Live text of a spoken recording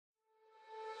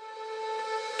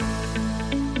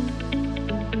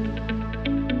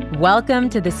Welcome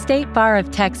to the State Bar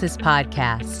of Texas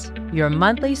podcast, your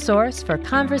monthly source for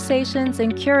conversations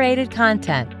and curated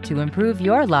content to improve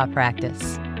your law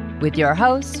practice. With your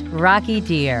host, Rocky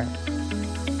Deer.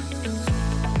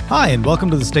 Hi, and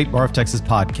welcome to the State Bar of Texas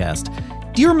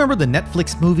podcast. Do you remember the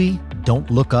Netflix movie,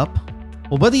 Don't Look Up?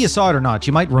 Well, whether you saw it or not,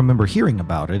 you might remember hearing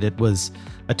about it. It was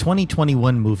a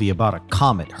 2021 movie about a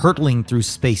comet hurtling through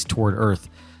space toward Earth.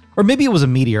 Or maybe it was a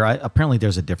meteor. Apparently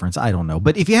there's a difference. I don't know.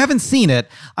 But if you haven't seen it,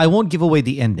 I won't give away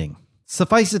the ending.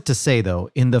 Suffice it to say, though,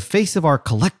 in the face of our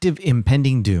collective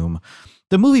impending doom,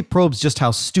 the movie probes just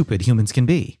how stupid humans can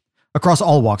be. Across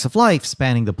all walks of life,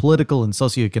 spanning the political and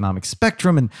socioeconomic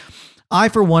spectrum, and I,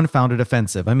 for one, found it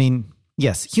offensive. I mean,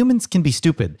 yes, humans can be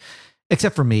stupid,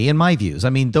 except for me and my views. I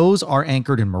mean, those are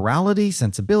anchored in morality,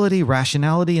 sensibility,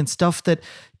 rationality, and stuff that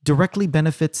directly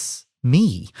benefits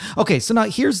me. Okay, so now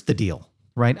here's the deal.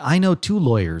 Right? I know two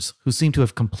lawyers who seem to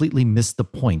have completely missed the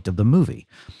point of the movie.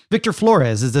 Victor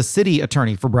Flores is a city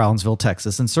attorney for Brownsville,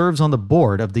 Texas, and serves on the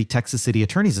board of the Texas City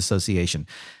Attorneys Association.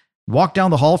 Walk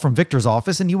down the hall from Victor's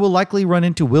office and you will likely run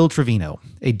into Will Trevino,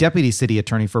 a deputy city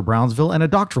attorney for Brownsville and a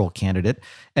doctoral candidate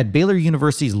at Baylor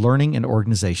University's Learning and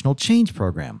Organizational Change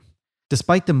program.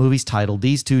 Despite the movie's title,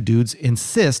 these two dudes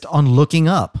insist on looking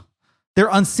up. They're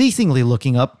unceasingly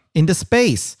looking up into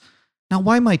space. Now,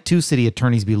 why might two city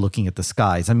attorneys be looking at the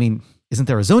skies? I mean, isn't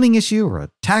there a zoning issue or a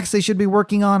tax they should be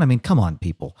working on? I mean, come on,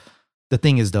 people. The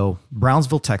thing is, though,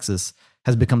 Brownsville, Texas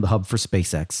has become the hub for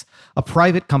SpaceX, a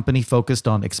private company focused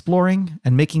on exploring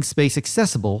and making space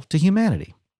accessible to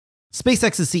humanity.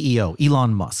 SpaceX's CEO,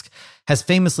 Elon Musk, has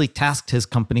famously tasked his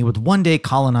company with one day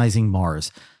colonizing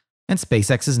Mars. And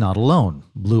SpaceX is not alone.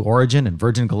 Blue Origin and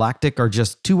Virgin Galactic are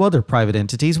just two other private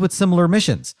entities with similar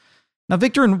missions. Now,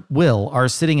 Victor and Will are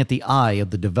sitting at the eye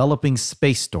of the developing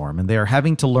space storm, and they are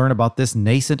having to learn about this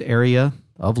nascent area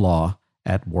of law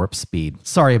at warp speed.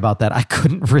 Sorry about that. I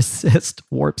couldn't resist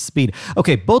warp speed.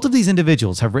 Okay, both of these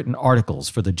individuals have written articles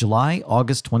for the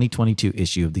July-August 2022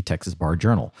 issue of the Texas Bar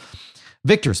Journal.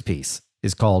 Victor's piece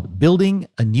is called Building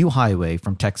a New Highway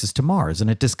from Texas to Mars,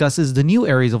 and it discusses the new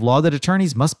areas of law that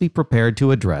attorneys must be prepared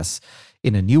to address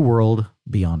in a new world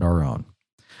beyond our own.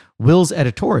 Will's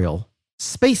editorial,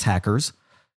 Space Hackers,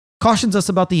 cautions us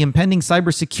about the impending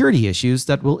cybersecurity issues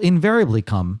that will invariably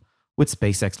come with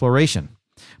space exploration.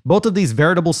 Both of these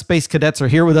veritable space cadets are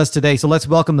here with us today, so let's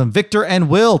welcome them. Victor and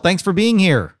Will, thanks for being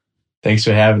here. Thanks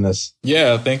for having us.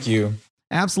 Yeah, thank you.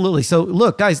 Absolutely. So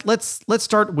look, guys, let's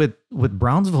start with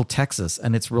Brownsville, Texas,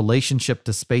 and its relationship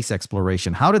to space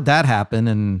exploration. How did that happen?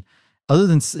 And other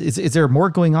than, is there more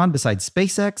going on besides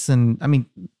SpaceX? And I mean,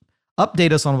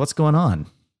 update us on what's going on.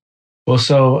 Well,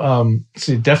 so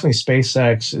definitely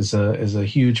SpaceX is a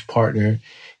huge partner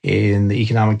in the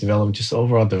economic development, just the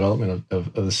overall development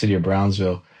of the city of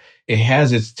Brownsville. It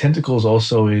has its tentacles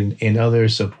also in other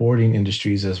supporting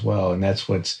industries as well, and that's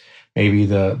what's maybe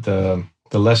the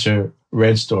lesser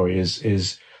read story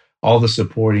is all the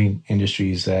supporting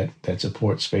industries that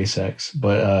support SpaceX.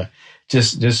 But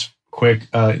just quick,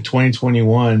 in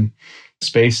 2021,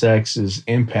 SpaceX's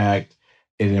impact.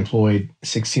 It employed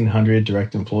 1,600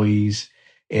 direct employees.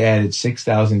 It added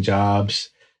 6,000 jobs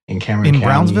in Cameron County. In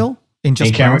Brownsville?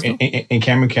 Brownsville? In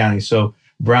Cameron County. So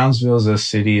Brownsville is a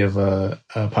city of a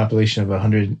population of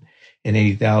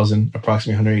 180,000,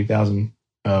 approximately 180,000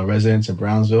 residents in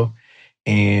Brownsville.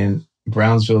 And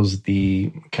Brownsville is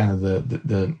the kind of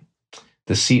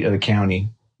the seat of the county,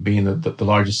 being the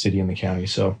largest city in the county.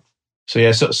 So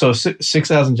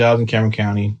 6,000 jobs in Cameron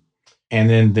County. And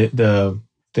then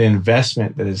the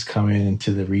investment that is coming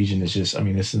into the region is just, I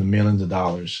mean, it's in the millions of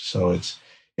dollars. So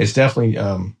it's definitely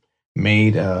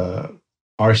made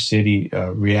our city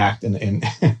react, and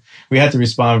we had to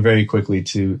respond very quickly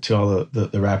to all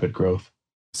the rapid growth.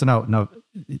 So now,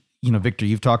 Victor,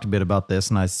 you've talked a bit about this,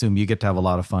 and I assume you get to have a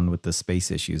lot of fun with the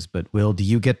space issues. But Will, do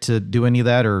you get to do any of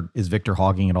that, or is Victor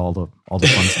hogging it all the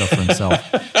fun stuff for himself?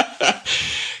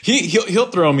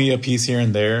 He'll throw me a piece here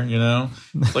and there,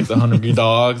 It's like the Hungry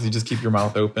Dogs. You just keep your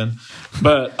mouth open.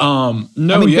 But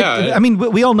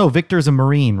we all know Victor's a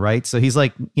Marine, right? So he's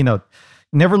like,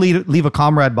 never leave a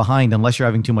comrade behind unless you're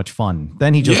having too much fun.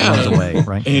 Then he just runs away,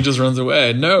 right? And he just runs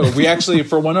away. No, we actually,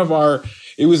 for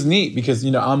it was neat because,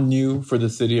 I'm new for the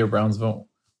city of Brownsville,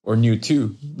 or new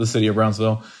to the city of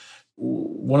Brownsville.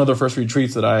 One of the first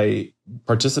retreats that I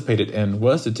participated in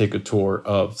was to take a tour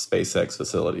of SpaceX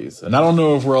facilities. And I don't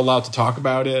know if we're allowed to talk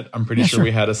about it. I'm pretty sure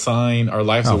we had to sign our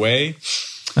lives away.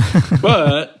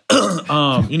 But,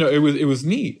 it was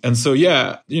neat. And so,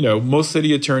 most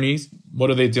city attorneys, what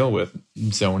do they deal with?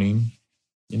 Zoning,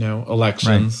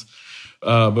 elections.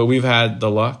 Right. But we've had the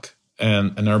luck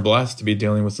and are blessed to be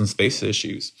dealing with some space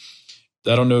issues.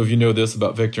 I don't know if you know this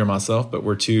about Victor and myself, but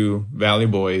we're two Valley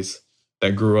boys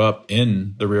that grew up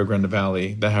in the Rio Grande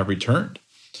Valley that have returned.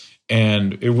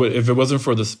 And if it wasn't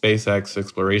for the SpaceX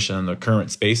exploration and the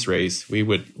current space race, we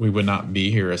would not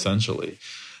be here, essentially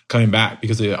coming back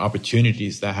because of the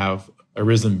opportunities that have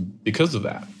arisen because of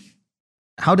that.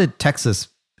 How did Texas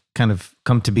kind of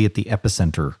come to be at the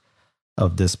epicenter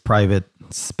of this private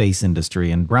space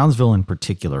industry, and Brownsville in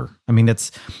particular? I mean,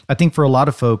 I think for a lot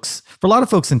of folks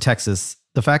in Texas,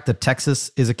 the fact that Texas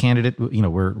is a candidate, you know,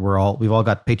 we've all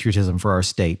got patriotism for our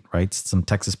state, right? Some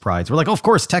Texas prides. We're like, oh, of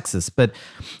course, Texas. But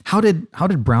how did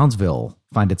Brownsville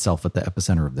find itself at the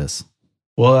epicenter of this?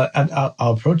 Well,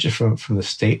 I'll approach it from the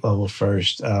state level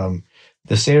first.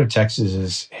 The state of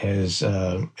Texas has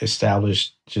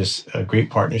established just great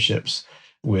partnerships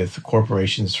with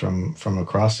corporations from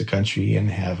across the country and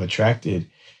have attracted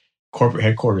corporate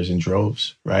headquarters in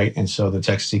droves, right? And so the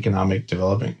Texas Economic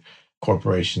Development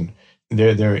Corporation,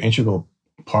 they're an integral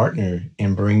partner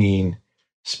in bringing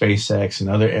SpaceX and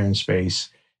other air and space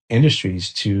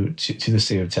industries to the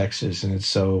state of Texas. And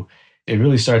so it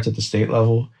really starts at the state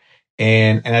level.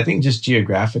 And I think just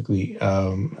geographically,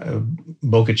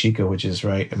 Boca Chica, which is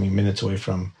minutes away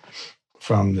from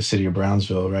the city of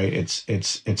Brownsville, right?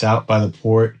 It's out by the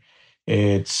port.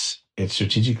 It's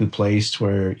strategically placed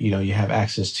where, you know, you have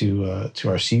access to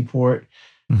our seaport,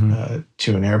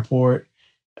 to an airport,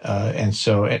 and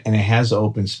it has the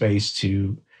open space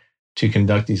to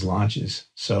conduct these launches.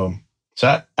 So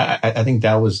I think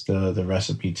that was the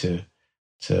recipe to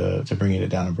bringing it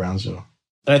down to Brownsville.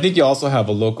 And I think you also have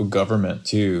a local government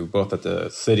too, both at the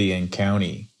city and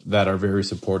county, that are very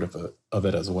supportive of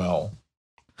it as well.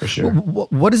 For sure.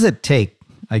 What does it take,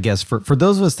 I guess, for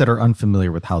those of us that are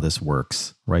unfamiliar with how this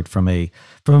works, right? From a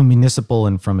municipal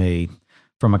and from a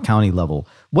county level,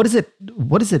 what does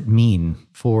it mean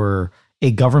for a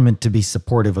government to be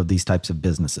supportive of these types of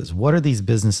businesses? What are these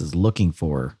businesses looking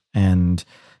for? And,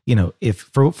 you know, if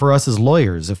for us as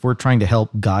lawyers, if we're trying to help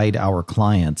guide our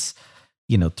clients,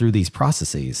 you know, through these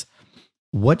processes,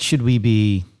 what should we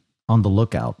be on the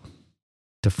lookout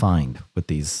to find with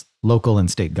these local and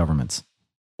state governments?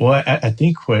 Well, I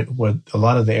think what a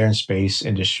lot of the air and space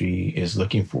industry is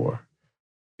looking for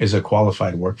is a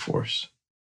qualified workforce,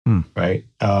 right?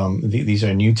 These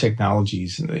are new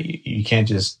technologies. You can't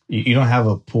you don't have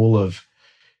a pool of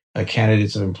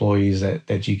candidates of employees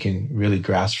that you can really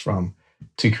grasp from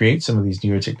to create some of these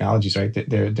newer technologies, right?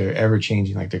 They're ever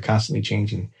changing, like they're constantly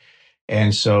changing.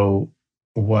 And so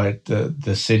what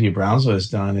the city of Brownsville has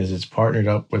done is it's partnered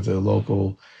up with the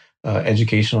local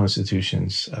educational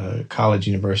institutions, college,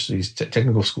 universities,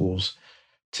 technical schools,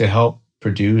 to help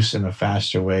produce in a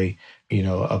faster way, you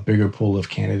know, a bigger pool of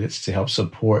candidates to help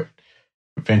support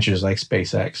ventures like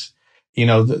SpaceX. You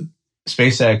know, the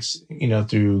SpaceX, you know,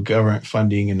 through government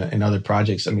funding and other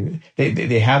projects, I mean,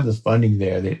 they have the funding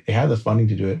there. They have the funding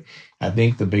to do it. I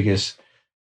think the biggest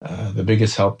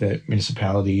help that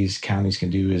municipalities, counties can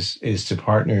do is to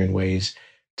partner in ways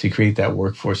to create that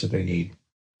workforce that they need.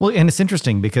 Well, and it's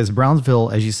interesting because Brownsville,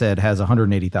 as you said, has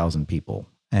 180,000 people.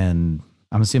 And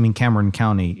I'm assuming Cameron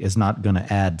County is not going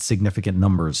to add significant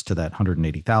numbers to that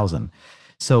 180,000.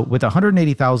 So with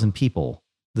 180,000 people,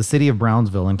 the city of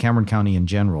Brownsville and Cameron County in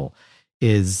general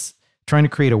is trying to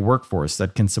create a workforce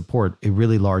that can support a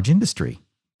really large industry.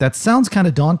 That sounds kind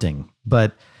of daunting,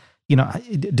 but you know,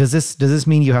 does this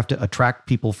mean you have to attract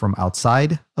people from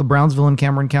outside of Brownsville and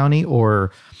Cameron County,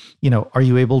 or, you know, are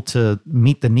you able to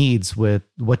meet the needs with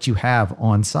what you have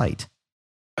on site?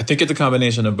 I think it's a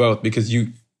combination of both, because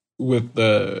with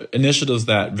the initiatives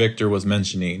that Victor was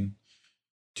mentioning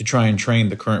to try and train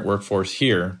the current workforce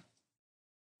here,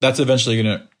 that's eventually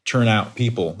going to turn out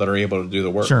people that are able to do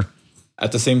the work. Sure.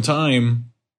 At the same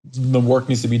time, the work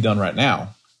needs to be done right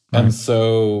now. Right. And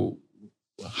so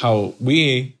how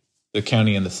we, the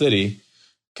county and the city,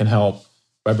 can help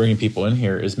by bringing people in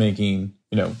here is making,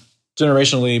 you know,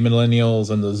 generationally, millennials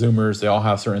and the Zoomers, they all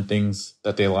have certain things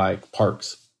that they like,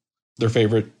 parks, their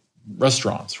favorite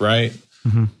restaurants, right?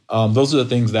 Mm-hmm. Those are the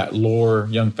things that lure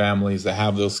young families that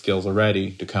have those skills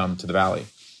already to come to the Valley.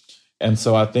 And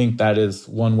so I think that is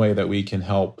one way that we can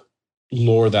help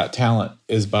lure that talent,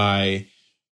 is by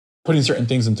putting certain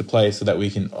things into place so that we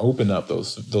can open up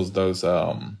those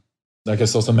I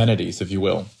guess those amenities, if you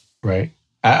will. Right.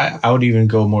 I would even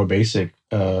go more basic,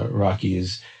 Rocky,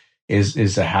 is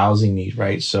the housing need,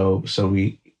 right? So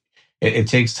it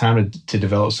takes time to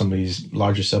develop some of these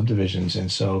larger subdivisions.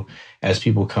 And so as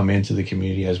people come into the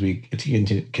community, as we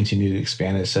continue to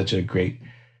expand at such a great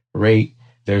rate,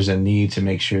 there's a need to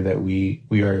make sure that we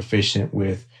are efficient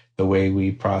with the way we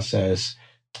process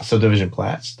subdivision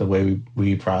plats, the way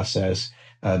we process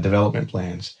development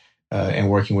plans. and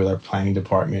working with our planning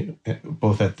department,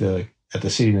 both at the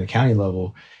city and the county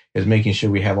level, is making sure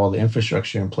we have all the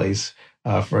infrastructure in place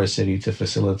for a city to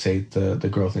facilitate the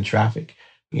growth in traffic,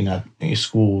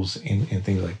 schools and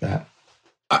things like that.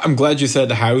 I'm glad you said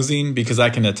the housing, because I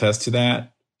can attest to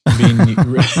that.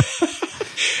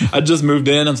 I just moved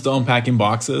in. I'm still unpacking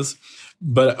boxes.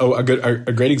 But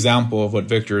a great example of what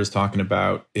Victor is talking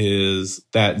about is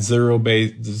that zero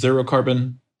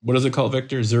carbon. What is it called,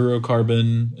 Victor? Zero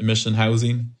carbon emission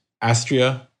housing.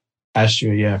 Astria,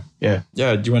 yeah.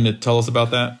 Do you want to tell us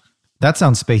about that? That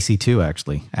sounds spacey too,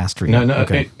 actually. Astria. No,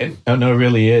 okay. It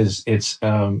really is. It's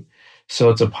so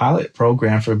it's a pilot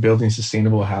program for building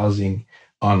sustainable housing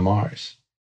on Mars.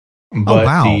 But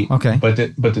Okay. But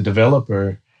the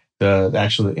developer,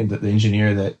 the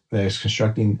engineer that is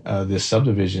constructing this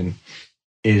subdivision,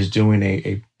 is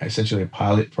doing essentially a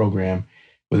pilot program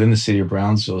within the city of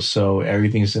Brownsville. So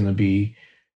everything's going to be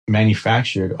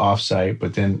manufactured offsite,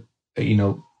 but then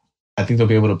I think they'll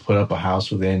be able to put up a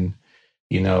house within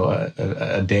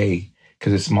a day,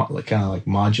 because it's kind of like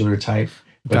modular type.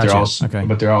 But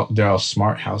Gotcha. they're all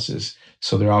smart houses,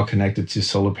 so they're all connected to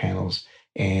solar panels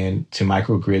and to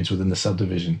microgrids within the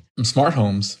subdivision. Smart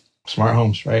homes,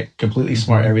 right? Completely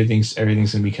smart. Everything's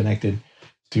gonna be connected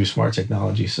through smart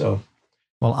technology. So,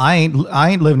 well, I ain't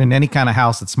living in any kind of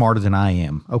house that's smarter than I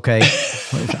am. Okay,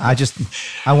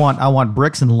 I want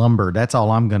bricks and lumber. That's all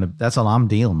I'm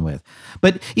dealing with.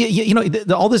 But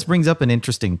all this brings up an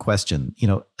interesting question.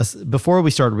 Before we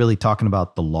start really talking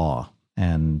about the law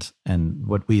and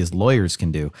what we as lawyers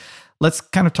can do, let's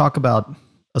kind of talk about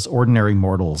us ordinary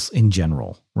mortals in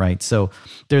general, right? So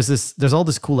there's all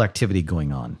this cool activity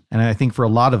going on. And I think for a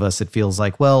lot of us, it feels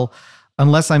like, well,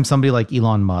 unless I'm somebody like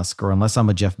Elon Musk, or unless I'm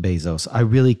a Jeff Bezos, I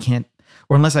really can't,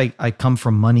 or unless I come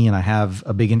from money and I have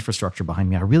a big infrastructure behind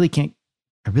me, I really can't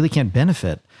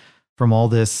benefit from all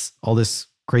this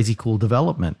crazy cool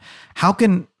development. How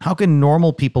can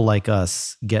normal people like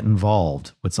us get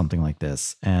involved with something like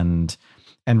this and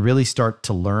really start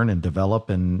to learn and develop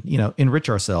and, enrich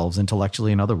ourselves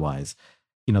intellectually and otherwise,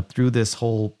 through this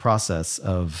whole process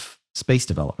of space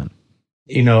development?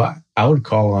 I would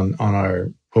call on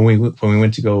our, when we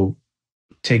went to go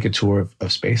take a tour of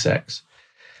SpaceX,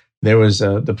 there was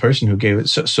the person who gave it.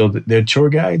 So their tour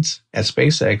guides at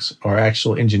SpaceX are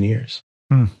actual engineers.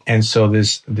 And so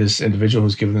this individual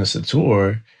who's giving us a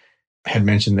tour had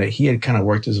mentioned that he had kind of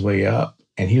worked his way up,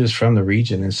 and he was from the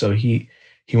region. And so he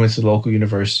went to the local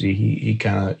university. He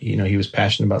kind of, he was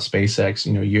passionate about SpaceX,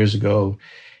 years ago,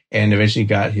 and eventually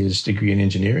got his degree in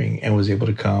engineering and was able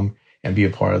to come and be a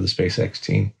part of the SpaceX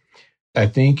team. I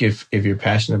think if you're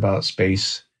passionate about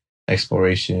space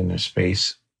exploration or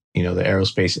space, the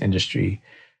aerospace industry,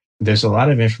 there's a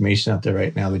lot of information out there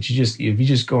right now that if you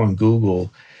just go on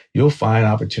Google, you'll find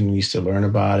opportunities to learn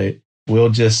about it. Will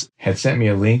just had sent me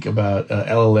a link about a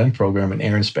LLM program in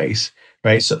Air and Space,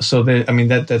 right? So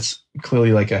that's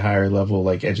clearly like a higher level,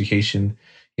 like education,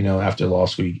 after law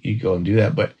school, you go and do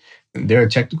that. But there are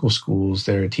technical schools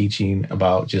that are teaching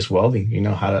about just welding,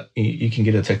 you can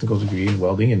get a technical degree in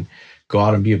welding and go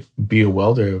out and be a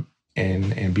welder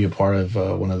and be a part of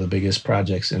one of the biggest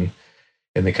projects in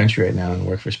the country right now and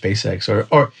work for SpaceX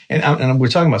and we're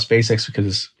talking about SpaceX because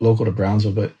it's local to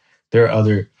Brownsville, but there are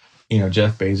other,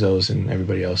 Jeff Bezos and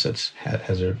everybody else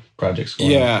has their projects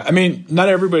going on. Not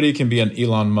everybody can be an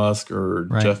Elon Musk or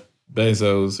right. Jeff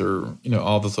Bezos or,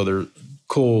 all this other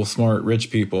cool, smart,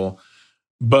 rich people.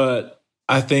 But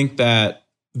I think that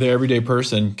the everyday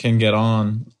person can get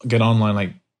online,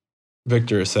 like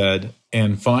Victor said,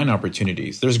 and find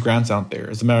opportunities. There's grants out there.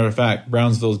 As a matter of fact,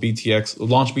 Brownsville's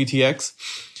Launch BTX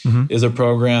is a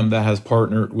program that has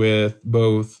partnered with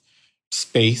both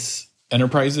space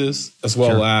enterprises as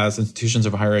well as institutions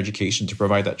of higher education to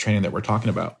provide that training that we're talking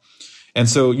about. And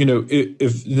so,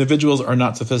 if individuals are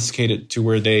not sophisticated to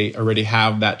where they already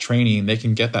have that training, they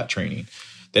can get that training.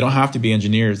 They don't have to be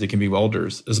engineers. They can be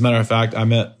welders. As a matter of fact, I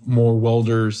met more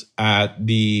welders at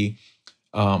the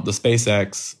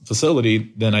SpaceX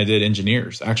facility than I did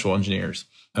actual engineers.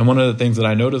 And one of the things that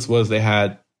I noticed was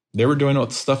they were doing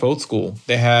stuff old school.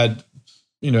 They had,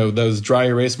 those dry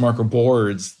erase marker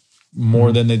boards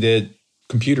more than they did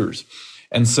computers.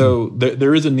 And so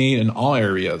there is a need in all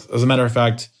areas. As a matter of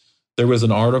fact, there was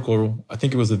an article, I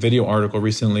think it was a video article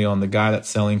recently on the guy that's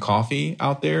selling coffee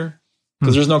out there.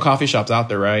 Because there's no coffee shops out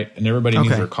there, right? And everybody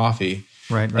needs their coffee.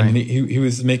 Right. And he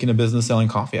was making a business selling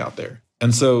coffee out there.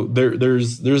 And so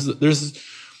there's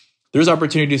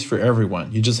opportunities for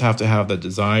everyone. You just have to have the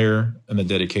desire and the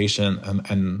dedication.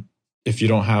 And if you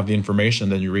don't have the information,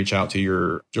 then you reach out to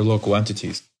your local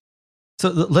entities. So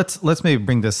let's maybe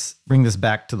bring this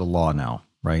back to the law now,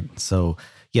 right? So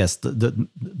yes,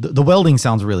 the welding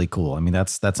sounds really cool. I mean, that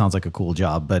sounds like a cool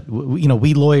job. But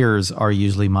we lawyers are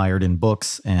usually mired in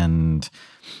books and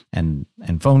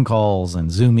phone calls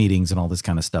and Zoom meetings and all this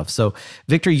kind of stuff. So,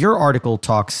 Victor, your article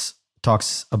talks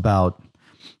about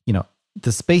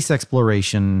the space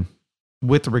exploration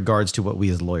with regards to what we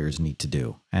as lawyers need to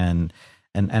do and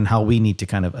how we need to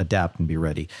kind of adapt and be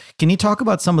ready. Can you talk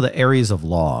about some of the areas of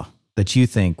law that you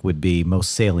think would be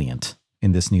most salient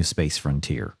in this new space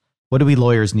frontier? What do we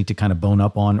lawyers need to kind of bone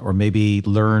up on or maybe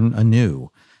learn anew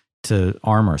to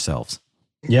arm ourselves?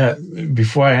 Yeah,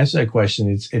 before I answer that question,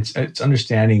 it's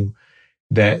understanding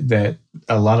that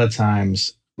a lot of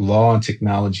times law and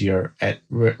technology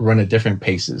run at different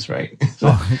paces, right?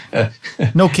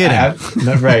 No kidding.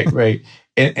 Right.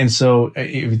 And so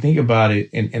if you think about it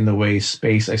in the way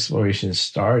space exploration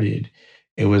started,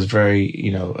 it was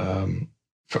very,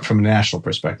 from a national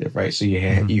perspective, right? So you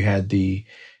had the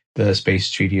space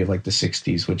treaty of like the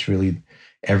 60s, which really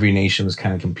every nation was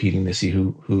kind of competing to see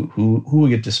who would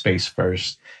get to space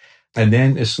first. And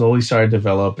then it slowly started to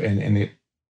develop and it,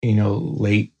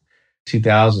 late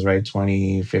 2000s, right?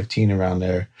 2015 around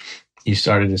there, you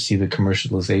started to see the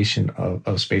commercialization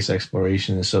of space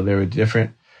exploration. And so there were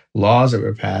different laws that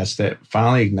were passed that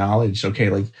finally acknowledged, okay,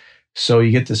 like, so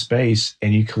you get to space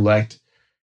and you collect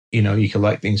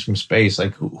things from space.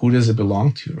 Like who does it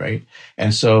belong to, right?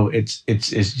 And so it's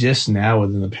just now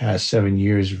within the past 7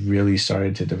 years really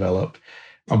started to develop.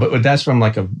 But that's from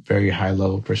like a very high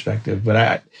level perspective.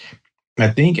 But I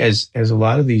think as a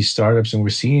lot of these startups, and we're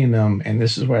seeing them, and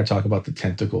this is where I talk about the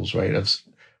tentacles, right, of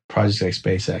projects like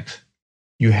SpaceX.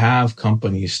 You have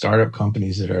startup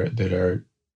companies that are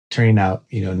turning out,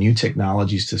 new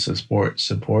technologies to support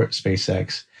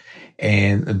SpaceX.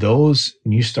 And those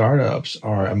new startups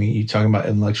you're talking about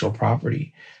intellectual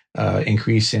property,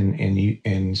 increase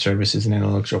in services and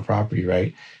intellectual property,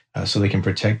 right? So they can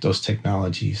protect those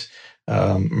technologies,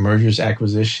 mergers,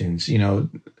 acquisitions,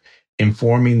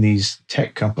 informing these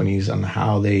tech companies on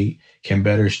how they can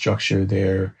better structure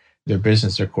their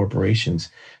business, their corporations.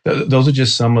 Those are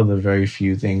just some of the very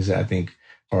few things that I think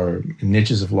are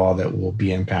niches of law that will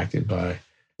be impacted by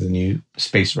the new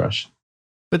space rush.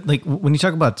 But like when you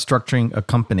talk about structuring a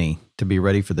company to be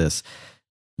ready for this,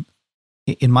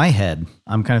 in my head,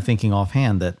 I'm kind of thinking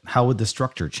offhand that how would the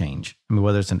structure change? I mean,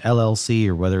 whether it's an LLC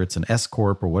or whether it's an S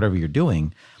Corp or whatever you're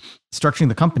doing, structuring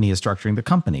the company is structuring the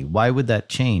company. Why would that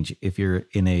change if you're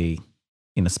in a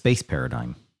space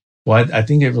paradigm? Well, I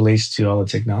think it relates to all the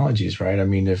technologies, right? I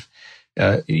mean, if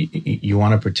you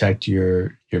want to protect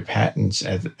your patents,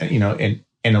 and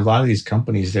a lot of these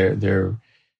companies, they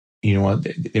want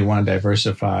to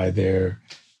diversify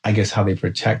how they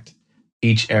protect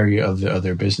each area of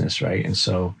their business, right? And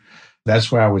so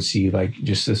that's where I would see like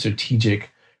just the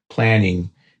strategic planning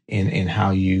in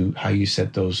how you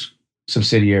set those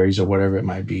subsidiaries or whatever it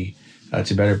might be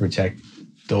to better protect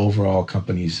the overall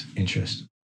company's interest.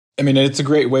 I mean, it's a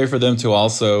great way for them to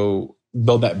also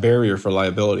build that barrier for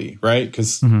liability, right?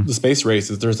 Because the space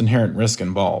races, there's inherent risk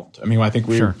involved. I mean, I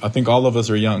think all of us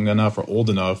are young enough or old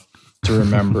enough to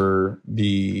remember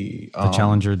the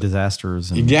Challenger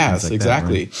disasters. And yes, like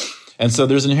exactly. That, right? And so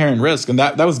there's inherent risk, and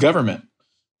that was government.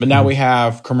 But now we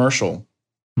have commercial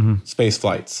space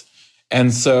flights.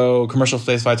 And so commercial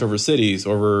space flights over cities,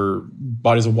 over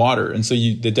bodies of water. And so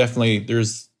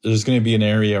there's going to be an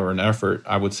area or an effort,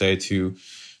 I would say, to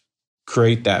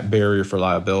create that barrier for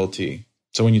liability.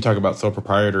 So when you talk about sole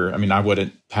proprietor, I mean, I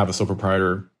wouldn't have a sole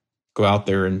proprietor go out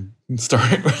there and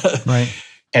start. Right.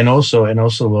 And also,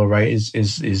 Will, right, is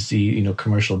the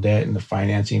commercial debt and the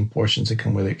financing portions that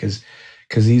come with it,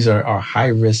 because these are high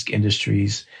risk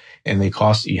industries and they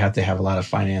cost. You have to have a lot of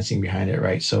financing behind it,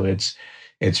 right? So it's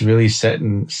really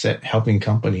helping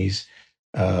companies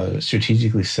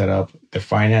strategically set up their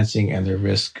financing and their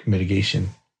risk mitigation.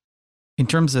 In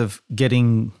terms of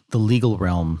getting the legal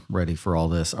realm ready for all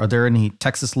this, are there any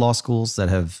Texas law schools that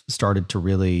have started to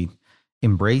really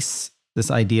embrace this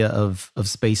idea of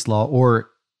space law or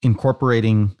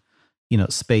incorporating,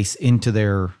 space into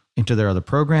their other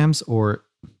programs? Or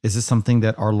is this something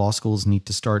that our law schools need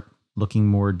to start looking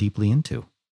more deeply into?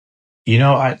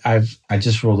 I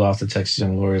just rolled off the Texas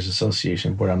Young Lawyers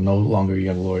Association board. I'm no longer a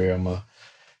young lawyer.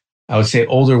 I would say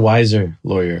older, wiser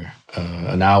lawyer,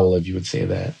 an owl, if you would say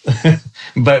that.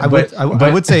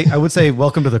 I would say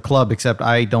welcome to the club, except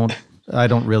I don't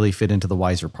really fit into the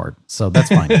wiser part, so that's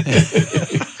fine.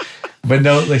 But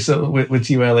no, so with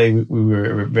TYLA, we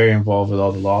were very involved with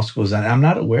all the law schools, and I'm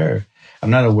not aware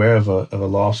of a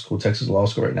law school, Texas law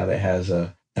school right now that has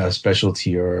a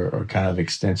specialty or kind of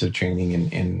extensive training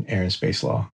in air and space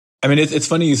law. I mean, it's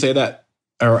funny you say that.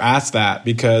 or ask that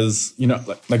because,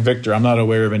 like Victor, I'm not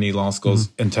aware of any law schools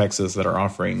in Texas that are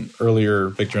offering. Earlier,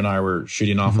 Victor and I were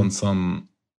shooting off on some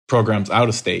programs out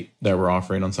of state that were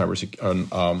offering on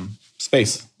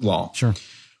space law. Sure.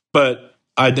 But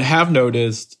I have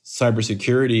noticed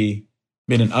cybersecurity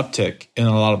made an uptick in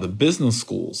a lot of the business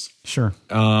schools. Sure.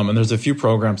 And there's a few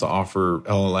programs that offer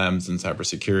LLMs in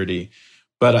cybersecurity.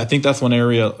 But I think that's one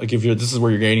area, like if this is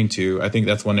where you're getting to, I think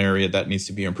that's one area that needs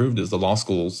to be improved is the law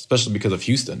schools, especially because of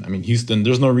Houston. I mean, Houston,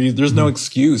 there's no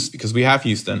excuse because we have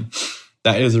Houston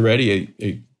that is already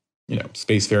a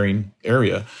spacefaring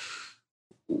area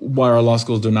why our law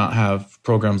schools do not have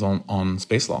programs on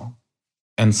space law.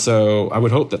 And so I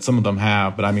would hope that some of them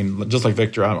have, but I mean, just like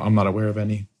Victor, I'm not aware of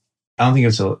any. I don't think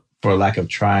it's for a lack of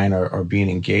trying or being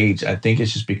engaged. I think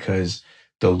it's just because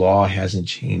the law hasn't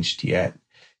changed yet.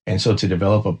 And so to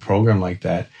develop a program like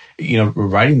that, we're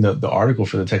writing the article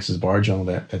for the Texas Bar Journal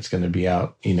that's going to be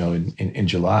out, in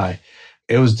July.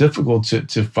 It was difficult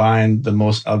to find the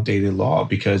most updated law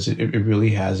because it really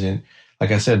hasn't,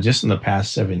 like I said, just in the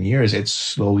past 7 years, it's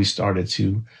slowly started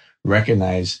to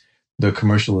recognize the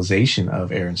commercialization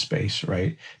of air and space,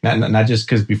 right? Not just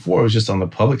because before it was just on the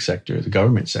public sector, the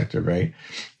government sector, right?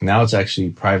 Now it's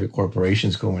actually private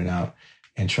corporations going out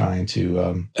and trying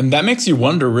to and that makes you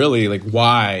wonder really like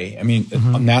why. I mean,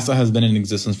 NASA has been in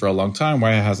existence for a long time.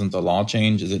 Why hasn't the law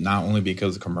changed? Is it not only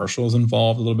because commercial is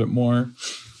involved a little bit more,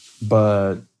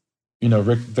 but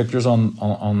Victor's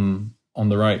on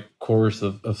the right course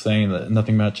of saying that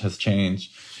nothing much has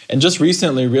changed. And just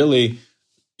recently, really,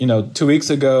 2 weeks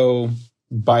ago,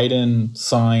 Biden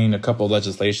signed a couple of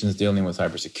legislations dealing with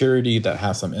cybersecurity that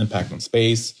has some impact on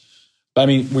space. But I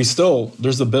mean,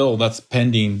 there's a bill that's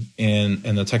pending in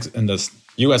the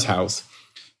U.S. House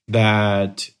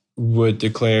that would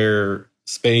declare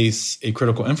space a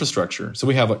critical infrastructure. So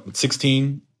we have like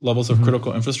 16 levels of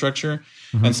critical infrastructure,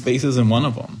 and space isn't one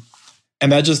of them.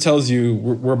 And that just tells you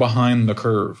we're behind the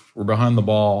curve. We're behind the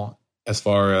ball as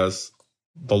far as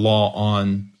the law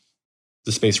on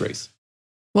the space race.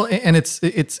 Well, and it's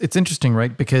interesting,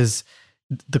 right? Because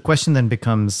the question then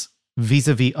becomes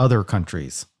vis-a-vis other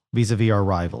countries. Vis-a-vis our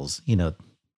rivals,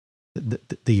 the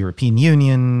European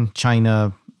Union,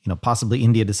 China, possibly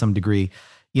India to some degree.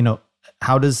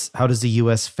 How does the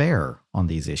U.S. fare on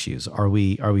these issues? Are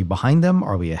we behind them?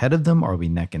 Are we ahead of them? Are we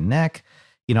neck and neck?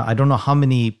 I don't know how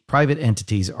many private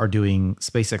entities are doing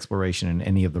space exploration in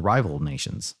any of the rival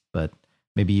nations, but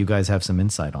maybe you guys have some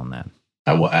insight on that.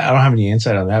 I don't have any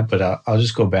insight on that, but I'll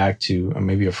just go back to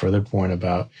maybe a further point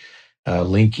about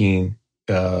linking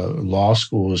law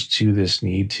schools to this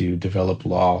need to develop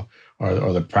law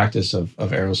or the practice of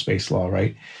aerospace law,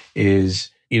 right? Is,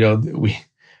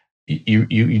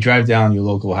 you drive down your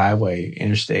local highway,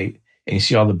 interstate, and you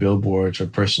see all the billboards for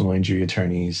personal injury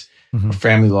attorneys, or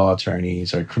family law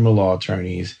attorneys, or criminal law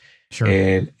attorneys. Sure.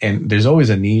 And there's always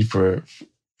a need for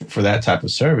that type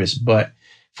of service. But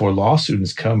for law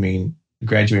students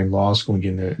graduating law school and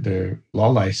getting their law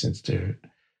license, their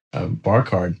bar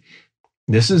card,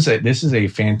 this is a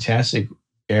fantastic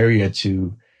area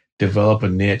to develop a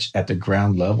niche at the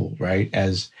ground level, right?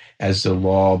 As the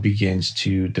law begins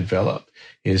to develop,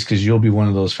 is because you'll be one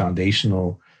of those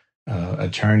foundational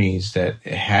attorneys that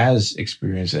has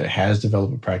experience, that has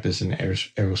developed a practice in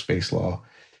aerospace law,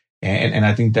 and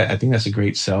I think that's a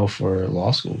great sell for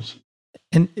law schools.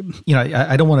 And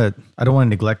I don't want to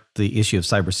neglect the issue of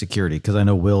cybersecurity because I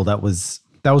know, Will, that was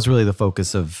really the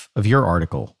focus of your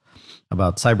article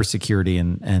about cybersecurity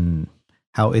and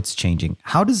how it's changing.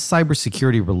 How does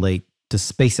cybersecurity relate to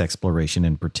space exploration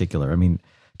in particular? I mean,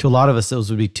 to a lot of us, those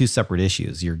would be two separate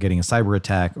issues. You're getting a cyber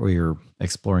attack or you're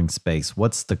exploring space.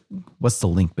 What's the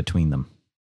link between them?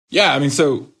 Yeah, I mean,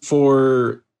 so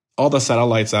for all the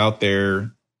satellites out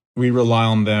there, we rely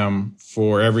on them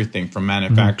for everything from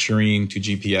manufacturing to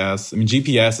GPS. I mean,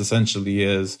 GPS essentially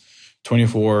is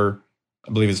 24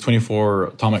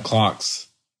 atomic clocks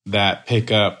that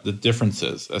pick up the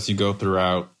differences as you go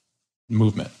throughout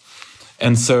movement.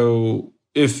 And so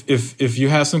if you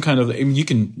have some kind of, you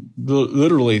can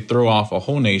literally throw off a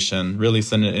whole nation, really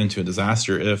send it into a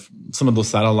disaster if some of those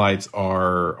satellites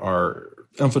are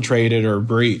infiltrated or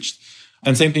breached.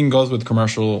 And same thing goes with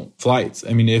commercial flights.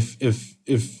 I mean,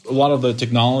 if a lot of the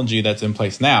technology that's in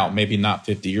place now, maybe not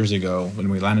 50 years ago when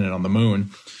we landed on the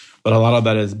moon, but a lot of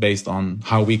that is based on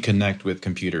how we connect with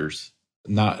computers.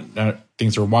 Not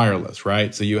things are wireless,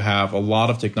 right? So you have a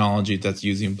lot of technology that's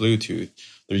using Bluetooth.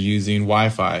 They're using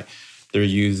Wi-Fi. They're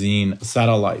using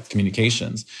satellite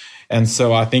communications. And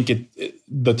so I think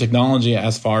the technology,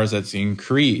 as far as it's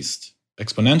increased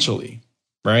exponentially,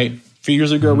 right? A few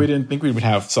years ago, we didn't think we would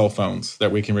have cell phones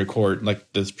that we can record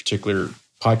like this particular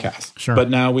podcast. Sure. But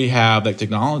now we have that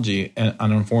technology, and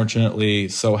unfortunately,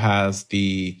 so has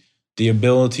the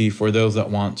ability for those that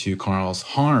want to cause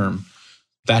harm.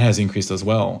 That has increased as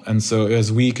well. And so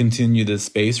as we continue this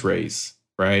space race,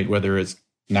 right, whether it's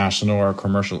national or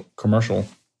commercial,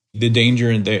 the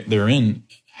danger they're in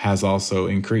has also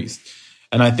increased.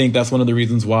 And I think that's one of the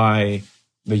reasons why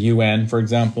the UN, for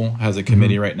example, has a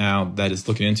committee right now that is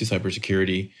looking into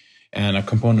cybersecurity, and a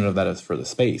component of that is for the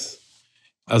space,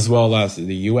 as well as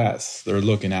the US. They're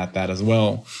looking at that as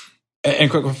well.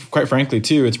 And quite frankly,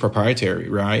 too, it's proprietary,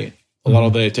 right? A lot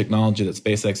of the technology that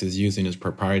SpaceX is using is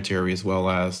proprietary, as well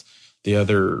as the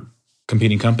other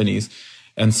competing companies.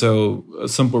 And so a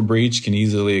simple breach can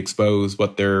easily expose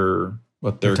what their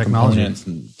components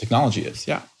and technology is.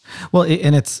 Yeah. Well,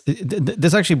 and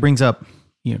this actually brings up,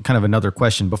 kind of another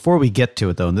question. Before we get to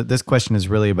it, though, this question is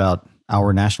really about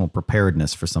our national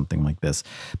preparedness for something like this.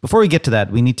 Before we get to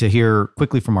that, we need to hear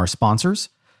quickly from our sponsors.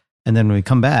 And then when we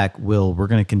come back, we're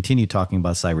going to continue talking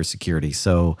about cybersecurity.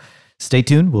 So stay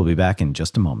tuned. We'll be back in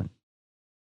just a moment.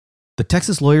 The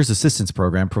Texas Lawyers Assistance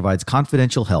Program provides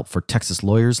confidential help for Texas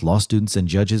lawyers, law students, and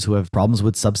judges who have problems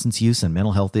with substance use and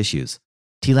mental health issues.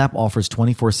 TLAP offers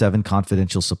 24/7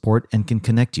 confidential support and can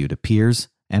connect you to peers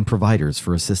and providers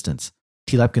for assistance.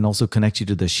 TLAP can also connect you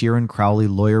to the Sheeran Crowley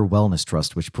Lawyer Wellness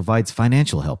Trust, which provides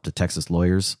financial help to Texas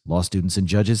lawyers, law students, and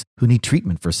judges who need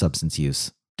treatment for substance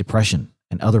use, depression,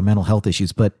 and other mental health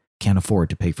issues but can't afford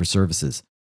to pay for services.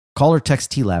 Call or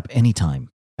text TLAP anytime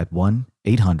at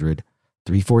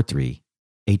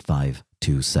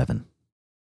 1-800-343-8527.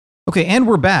 Okay, and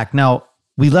we're back. Now,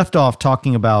 we left off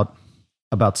talking about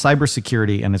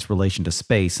cybersecurity and its relation to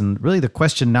space. And really the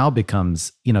question now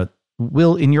becomes,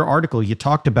 Will, in your article, you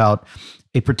talked about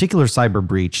a particular cyber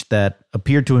breach that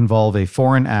appeared to involve a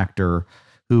foreign actor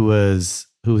who was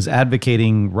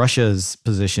advocating Russia's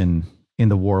position in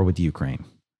the war with Ukraine.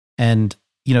 And,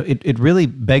 it really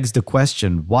begs the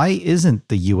question, why isn't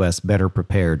the U.S. better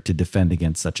prepared to defend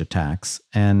against such attacks?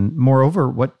 And moreover,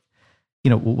 what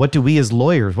do we as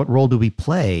lawyers, what role do we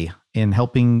play in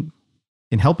helping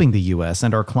the U.S.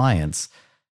 and our clients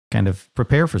kind of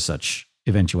prepare for such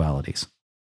eventualities?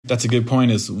 That's a good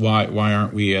point, is why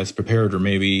aren't we as prepared, or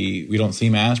maybe we don't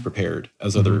seem as prepared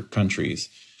as other countries.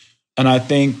 And I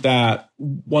think that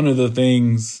one of the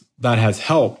things that has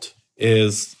helped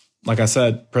is, like I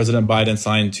said, President Biden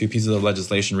signed 2 pieces of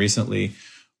legislation recently.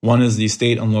 One is the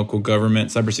State and Local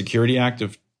Government Cybersecurity Act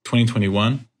of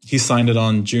 2021. He signed it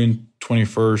on June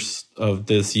 21st of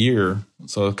this year,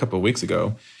 so a couple of weeks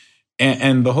ago.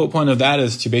 And the whole point of that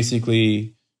is to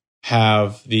basically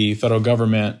have the federal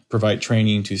government provide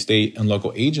training to state and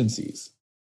local agencies.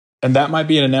 And that might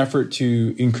be in an effort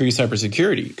to increase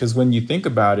cybersecurity, because when you think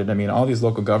about it, all these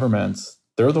local governments,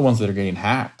 they're the ones that are getting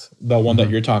hacked. The one that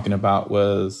you're talking about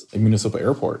was a municipal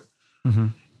airport.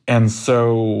 And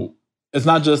so it's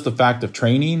not just the fact of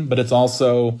training, but it's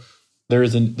also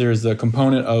there's a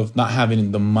component of not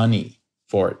having the money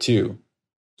for it too.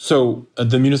 So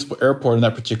the municipal airport in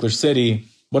that particular city,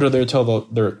 what do they tell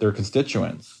their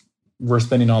constituents? We're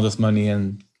spending all this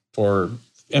money for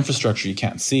infrastructure you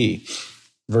can't see,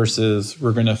 versus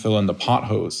we're going to fill in the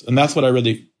potholes. And that's what I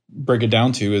really break it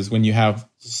down to, is when you have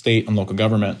state and local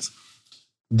governments,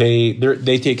 they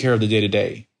take care of the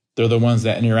day-to-day. They're the ones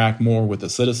that interact more with the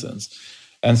citizens.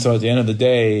 And so at the end of the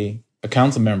day, a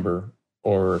council member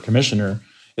or a commissioner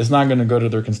is not going to go to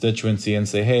their constituency and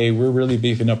say, hey, we're really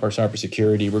beefing up our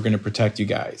cybersecurity. We're going to protect you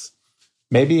guys.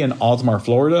 Maybe in Altamar,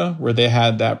 Florida, where they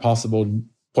had that possible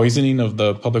poisoning of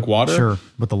the public water. Sure,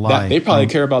 with the lie. They probably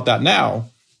care about that now.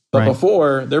 But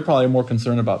before, they're probably more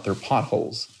concerned about their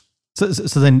potholes. So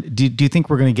then, do you think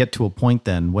we're going to get to a point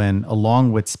then when,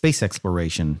 along with space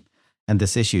exploration and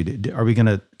this issue, are we going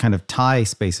to kind of tie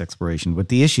space exploration with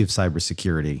the issue of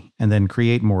cybersecurity, and then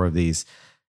create more of these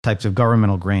types of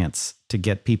governmental grants to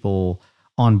get people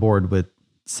on board with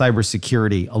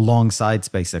cybersecurity alongside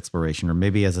space exploration, or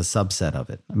maybe as a subset of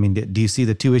it? Do you see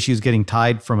the two issues getting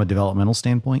tied from a developmental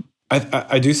standpoint?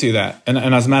 I do see that. And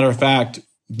as a matter of fact,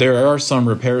 there are some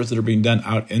repairs that are being done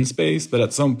out in space, but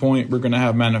at some point we're going to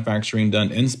have manufacturing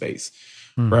done in space,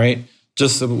 right?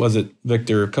 Just, was it,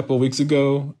 Victor, a couple of weeks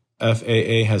ago,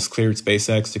 FAA has cleared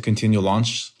SpaceX to continue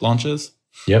launches.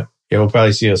 Yep. Yeah, we'll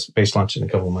probably see a space launch in a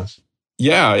couple of months.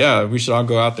 Yeah. We should all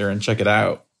go out there and check it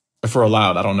out. If we're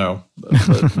allowed, I don't know. But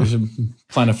we should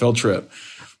plan a field trip.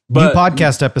 New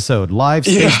podcast episode, live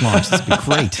space launch. This would be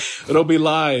great. It'll be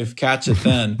live. Catch it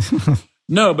then.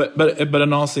 No, but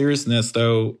in all seriousness,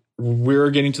 though,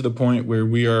 we're getting to the point where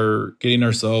we are getting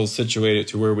ourselves situated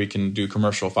to where we can do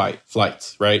commercial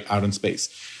flights, right, out in space.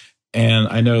 And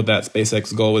I know that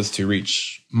SpaceX's goal is to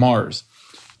reach Mars.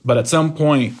 But at some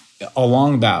point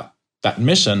along that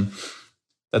mission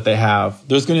that they have,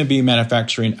 there's going to be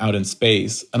manufacturing out in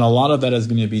space. And a lot of that is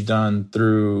going to be done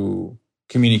through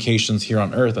communications here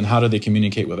on Earth. And how do they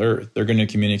communicate with Earth? They're going to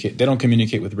communicate. They don't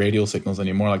communicate with radio signals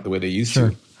anymore like the way they used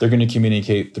to. They're going to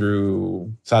communicate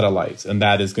through satellites. And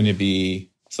that is going to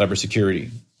be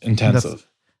cybersecurity intensive.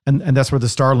 And that's where the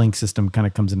Starlink system kind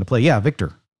of comes into play. Yeah,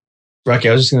 Victor. Rocky,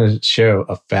 I was just going to share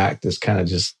a fact that's kind of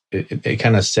just, it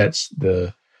kind of sets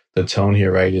the tone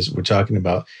here, right? Is we're talking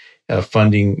about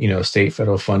funding, state,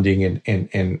 federal funding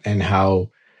and how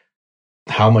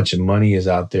much money is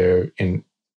out there and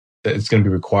it's going to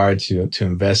be required to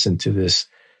invest into this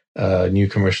new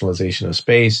commercialization of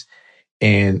space.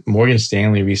 And Morgan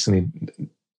Stanley recently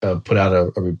put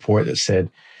out a report that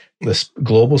said the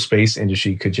global space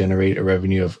industry could generate a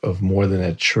revenue of more than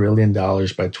 $1 trillion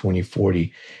by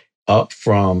 2040, up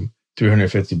from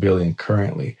 $350 billion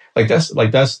currently. There's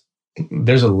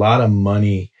a lot of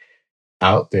money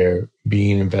out there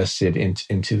being invested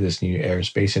into this new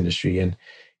aerospace industry. And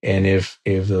if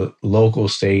the local,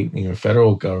 state,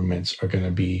 federal governments are going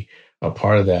to be a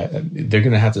part of that, they're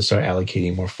going to have to start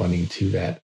allocating more funding to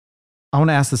that. I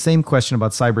want to ask the same question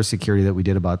about cybersecurity that we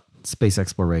did about space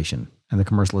exploration and the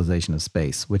commercialization of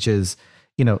space, which is,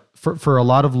 for a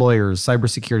lot of lawyers,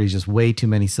 cybersecurity is just way too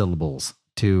many syllables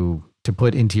to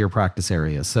put into your practice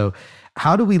area. So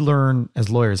how do we learn as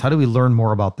lawyers, how do we learn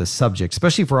more about this subject,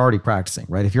 especially if we're already practicing,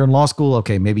 right? If you're in law school,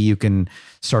 okay, maybe you can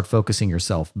start focusing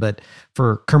yourself. But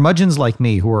for curmudgeons like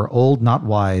me who are old, not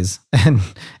wise, and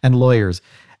lawyers,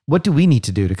 what do we need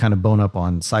to do to kind of bone up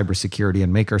on cybersecurity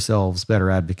and make ourselves better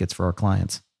advocates for our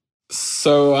clients?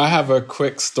 So I have a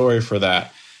quick story for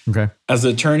that. Okay. As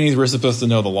attorneys, we're supposed to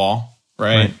know the law,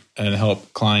 right? And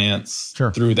help clients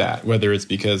through that, whether it's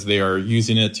because they are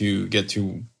using it to get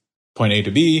to point A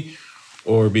to B,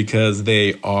 or because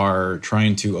they are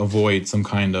trying to avoid some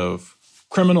kind of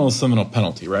criminal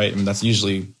penalty, right? I mean, that's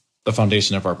usually the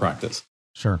foundation of our practice.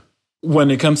 Sure.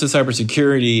 When it comes to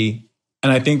cybersecurity,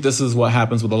 and I think this is what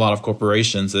happens with a lot of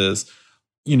corporations is,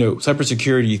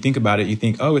 cybersecurity, you think about it, you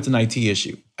think, oh, it's an IT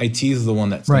issue. IT is the one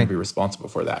that's going to be responsible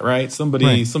for that, right? Some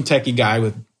techie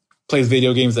guy plays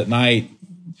video games at night.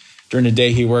 During the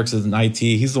day, he works as an IT.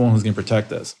 He's the one who's going to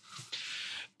protect us.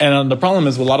 And the problem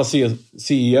is with a lot of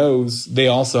CEOs, they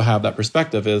also have that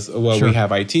perspective is, we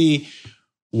have IT.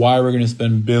 Why are we going to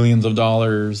spend billions of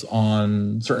dollars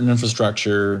on certain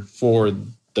infrastructure for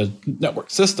the network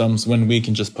systems when we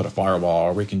can just put a firewall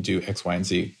or we can do X, Y, and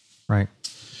Z? Right.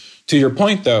 To your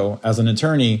point, though, as an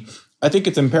attorney, I think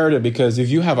it's imperative because if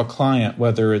you have a client,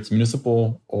 whether it's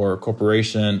municipal or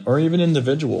corporation or even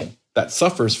individual that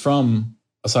suffers from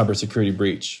a cybersecurity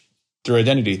breach through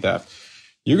identity theft,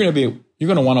 you're going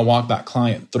to want to walk that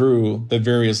client through the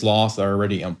various laws that are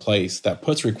already in place that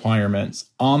puts requirements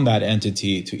on that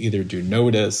entity to either do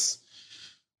notice,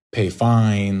 pay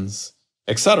fines,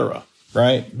 etc.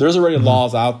 Right? There's already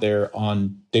laws out there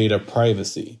on data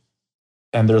privacy,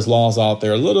 and there's laws out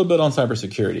there a little bit on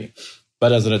cybersecurity.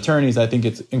 But as an attorneys, I think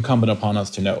it's incumbent upon us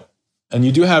to know. And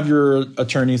you do have your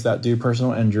attorneys that do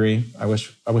personal injury. I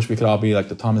wish we could all be like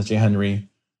the Thomas J. Henry.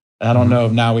 And I don't know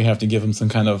if now we have to give him some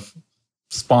kind of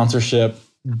sponsorship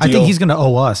deal. I think he's going to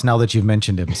owe us now that you've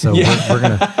mentioned him. So we're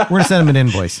gonna send him an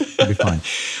invoice. It'll be fine.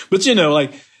 But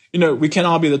we can't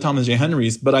all be the Thomas J.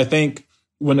 Henrys. But I think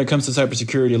when it comes to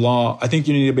cybersecurity law, I think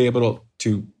you need to be able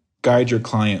to guide your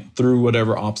client through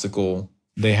whatever obstacle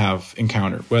they have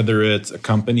encountered, whether it's a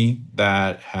company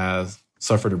that has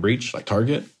suffered a breach like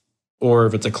Target, or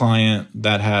if it's a client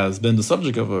that has been the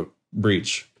subject of a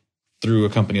breach through a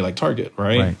company like Target,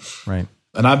 right? Right.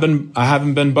 And I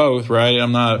haven't been both, right?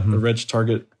 I'm not a rich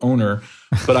Target owner,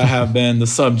 but I have been the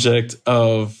subject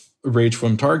of rage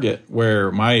from Target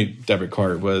where my debit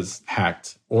card was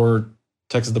hacked, or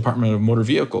Texas Department of Motor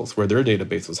Vehicles where their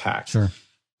database was hacked. Sure.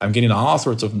 I'm getting all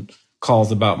sorts of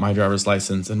calls about my driver's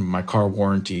license and my car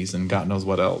warranties and God knows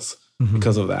what else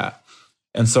because of that.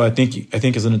 And so I think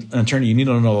as an attorney, you need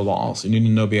to know the laws. You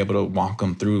need to be able to walk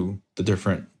them through the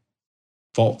different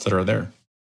faults that are there.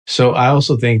 So I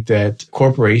also think that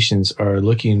corporations are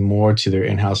looking more to their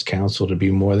in-house counsel to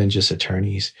be more than just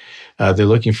attorneys. They're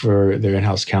looking for their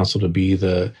in-house counsel to be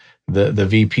the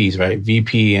VPs, right?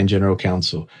 VP and general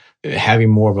counsel, having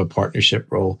more of a partnership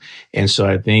role. And so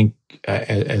I think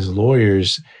as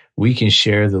lawyers, we can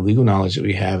share the legal knowledge that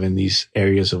we have in these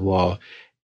areas of law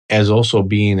as also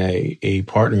being a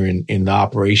partner in the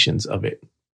operations of it.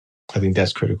 I think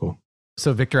that's critical.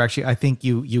 So Victor, actually, I think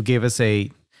you gave us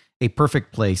a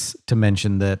perfect place to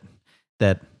mention that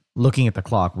looking at the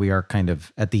clock, we are kind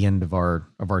of at the end of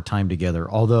our time together.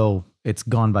 Although it's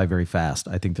gone by very fast.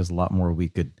 I think there's a lot more we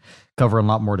could cover and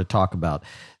a lot more to talk about.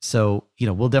 So,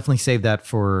 we'll definitely save that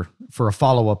for a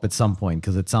follow-up at some point,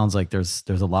 because it sounds like there's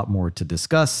a lot more to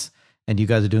discuss. And you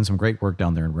guys are doing some great work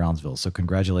down there in Brownsville. So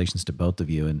congratulations to both of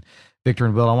you. And Victor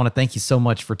and Will, I want to thank you so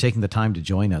much for taking the time to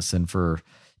join us and for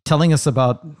telling us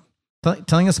about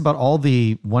all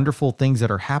the wonderful things that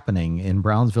are happening in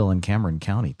Brownsville and Cameron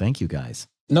County. Thank you, guys.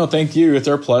 No, thank you. It's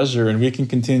our pleasure. And we can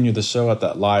continue the show at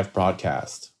that live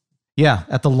broadcast. Yeah,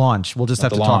 at the launch. We'll just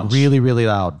have to talk really, really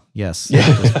loud. Yes. Yeah.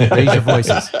 Just raise your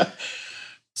voices.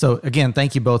 So again,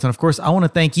 thank you both. And of course, I want to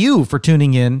thank you for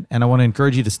tuning in, and I want to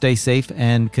encourage you to stay safe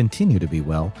and continue to be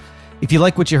well. If you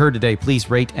like what you heard today, please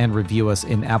rate and review us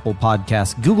in Apple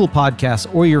Podcasts, Google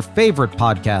Podcasts, or your favorite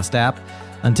podcast app.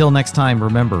 Until next time,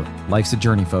 remember, life's a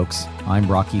journey, folks. I'm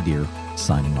Rocky Deer,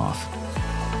 signing off.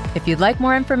 If you'd like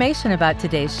more information about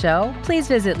today's show, please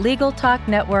visit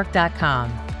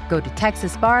LegalTalkNetwork.com. Go to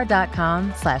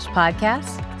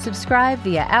TexasBar.com/podcast, subscribe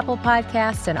via Apple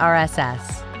Podcasts and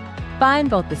RSS. Find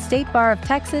both the State Bar of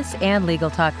Texas and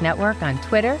Legal Talk Network on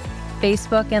Twitter,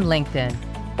 Facebook, and LinkedIn,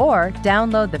 or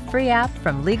download the free app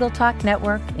from Legal Talk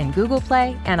Network in Google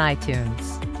Play and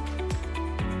iTunes.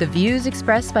 The views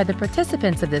expressed by the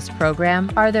participants of this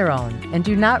program are their own and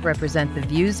do not represent the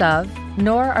views of,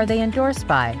 nor are they endorsed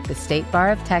by, the State Bar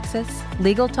of Texas,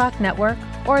 Legal Talk Network,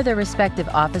 or their respective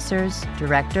officers,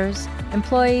 directors,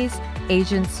 employees,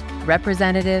 agents,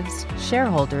 representatives,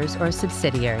 shareholders, or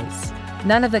subsidiaries.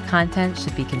 None of the content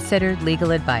should be considered legal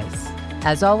advice.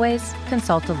 As always,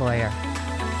 consult a lawyer.